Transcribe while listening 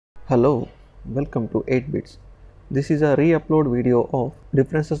Hello, welcome to 8 bits. This is a re-upload video of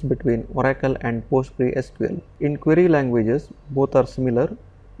differences between Oracle and PostgreSQL. In query languages, both are similar,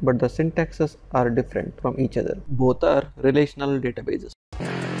 but the syntaxes are different from each other. Both are relational databases.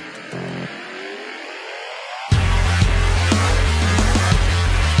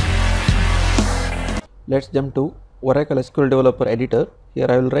 Let's jump to Oracle SQL Developer Editor. Here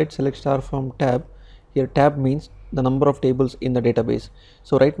I will write select star from tab. Here tab means the number of tables in the database.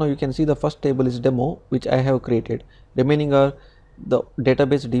 So right now you can see the first table is demo, which I have created. Remaining are the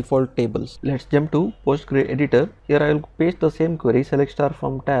database default tables. Let's jump to Postgre editor. Here I will paste the same query select star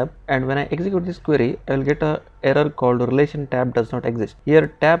from tab, and when I execute this query I will get a error called relation tab does not exist. Here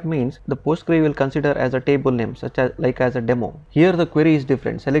tab means the Postgre will consider as a table name such as as a demo. Here the query is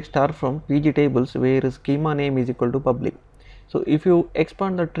different, select star from PG tables where schema name is equal to public. So if you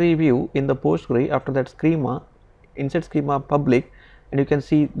expand the tree view in the Postgre, after that schema, insert schema public, and you can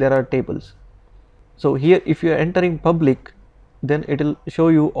see there are tables. So here if you are entering public, then it will show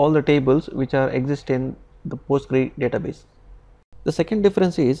you all the tables which are exist in the Postgre database. The second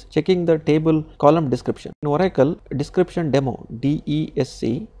difference is checking the table column description. In Oracle, description demo,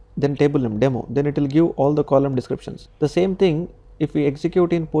 DESC, then table name demo, then it will give all the column descriptions. The same thing if we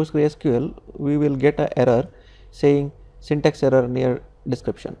execute in PostgreSQL, we will get an error saying syntax error near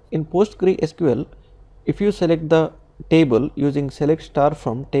description. In PostgreSQL, if you select the table using select star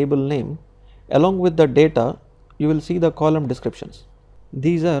from table name, along with the data, you will see the column descriptions.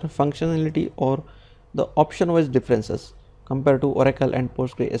 These are functionality or the option wise differences compared to Oracle and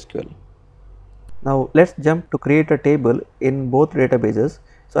PostgreSQL. Now let's jump to create a table in both databases.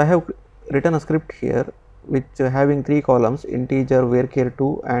 So I have written a script here which having three columns, integer,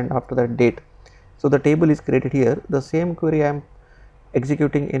 varchar2, and after that date. So the table is created here. The same query I am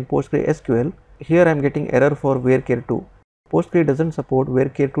executing in PostgreSQL. Here I am getting error for varchar2. Postgre doesn't support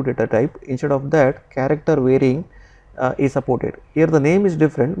varchar2 data type. Instead of that, character varying is supported. Here the name is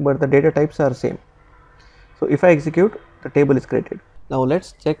different, but the data types are same. So if I execute, the table is created. Now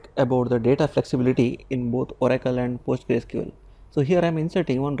let's check about the data flexibility in both Oracle and PostgreSQL. So here I am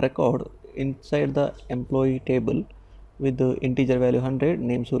inserting one record inside the employee table with the integer value 100,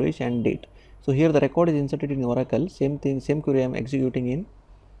 name Suresh, and date. So here the record is inserted in Oracle. Same thing, same query I am executing in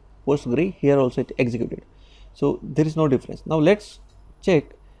Postgre. Here also it executed. So there is no difference. Now let's check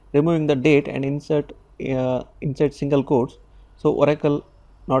removing the date and insert single quotes. So Oracle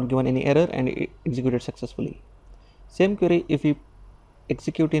not given any error and it executed successfully. Same query if we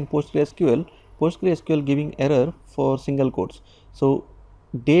execute in PostgreSQL giving error for single quotes. So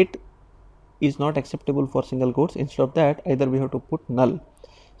date is not acceptable for single quotes. Instead of that, either we have to put null.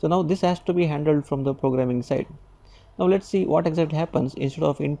 So now this has to be handled from the programming side. Now let's see what exactly happens instead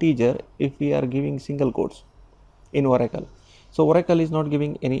of integer if we are giving single quotes in Oracle. So Oracle is not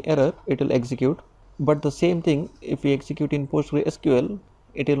giving any error, it will execute, but the same thing if we execute in PostgreSQL,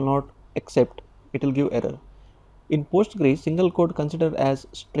 it will not accept, it will give error. In Postgre, single quote considered as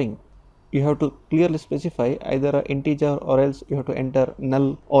string. You have to clearly specify either an integer or else you have to enter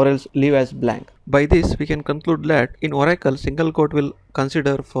null or else leave as blank. By this we can conclude that in Oracle single quote will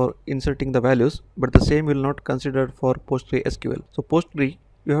consider for inserting the values, but the same will not consider for PostgreSQL. So Postgre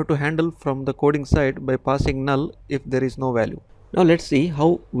you have to handle from the coding side by passing null if there is no value. Now let's see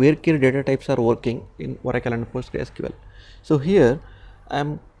how varchar data types are working in Oracle and PostgreSQL. So here I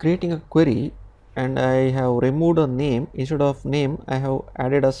am creating a query and I have removed a name. Instead of name I have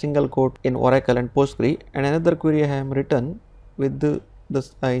added a single quote in Oracle and Postgre, and another query I have written with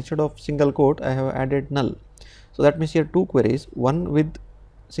instead of single quote I have added null. So that means here two queries, one with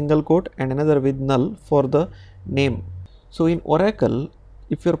single quote and another with null for the name. So in Oracle,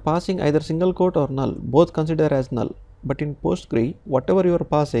 if you are passing either single quote or null, both consider as null. But in Postgre, whatever you are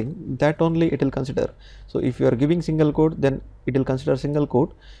passing, that only it will consider. So if you are giving single quote, then it will consider single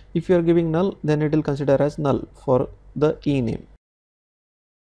quote. If you are giving null, then it will consider as null for the e name.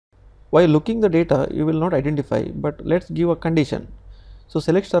 While looking the data, you will not identify, but let's give a condition. So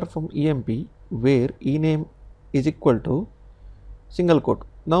select star from emp where e name is equal to single quote.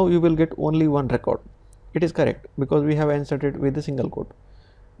 Now you will get only one record. It is correct because we have inserted with the single quote.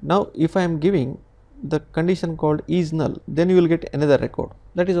 Now if I am giving the condition called is null, then you will get another record.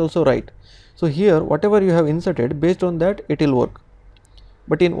 That is also right. So here whatever you have inserted, based on that it will work.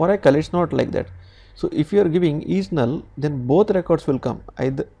 But in Oracle it's not like that. So if you are giving is null, then both records will come,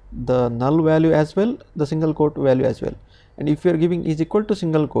 either the null value as well, the single quote value as well. And if you are giving is equal to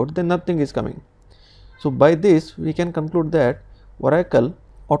single quote, then nothing is coming. So by this we can conclude that Oracle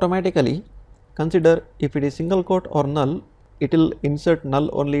automatically consider if it is single quote or null, it will insert null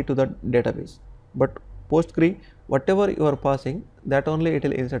only to the database. But Postgre whatever you are passing, that only it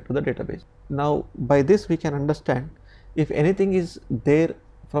will insert to the database. Now by this we can understand if anything is there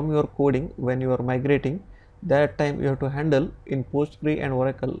from your coding when you are migrating, that time you have to handle in Postgre and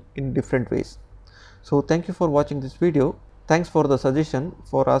Oracle in different ways. So thank you for watching this video. Thanks for the suggestion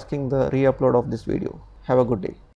for asking the re-upload of this video. Have a good day.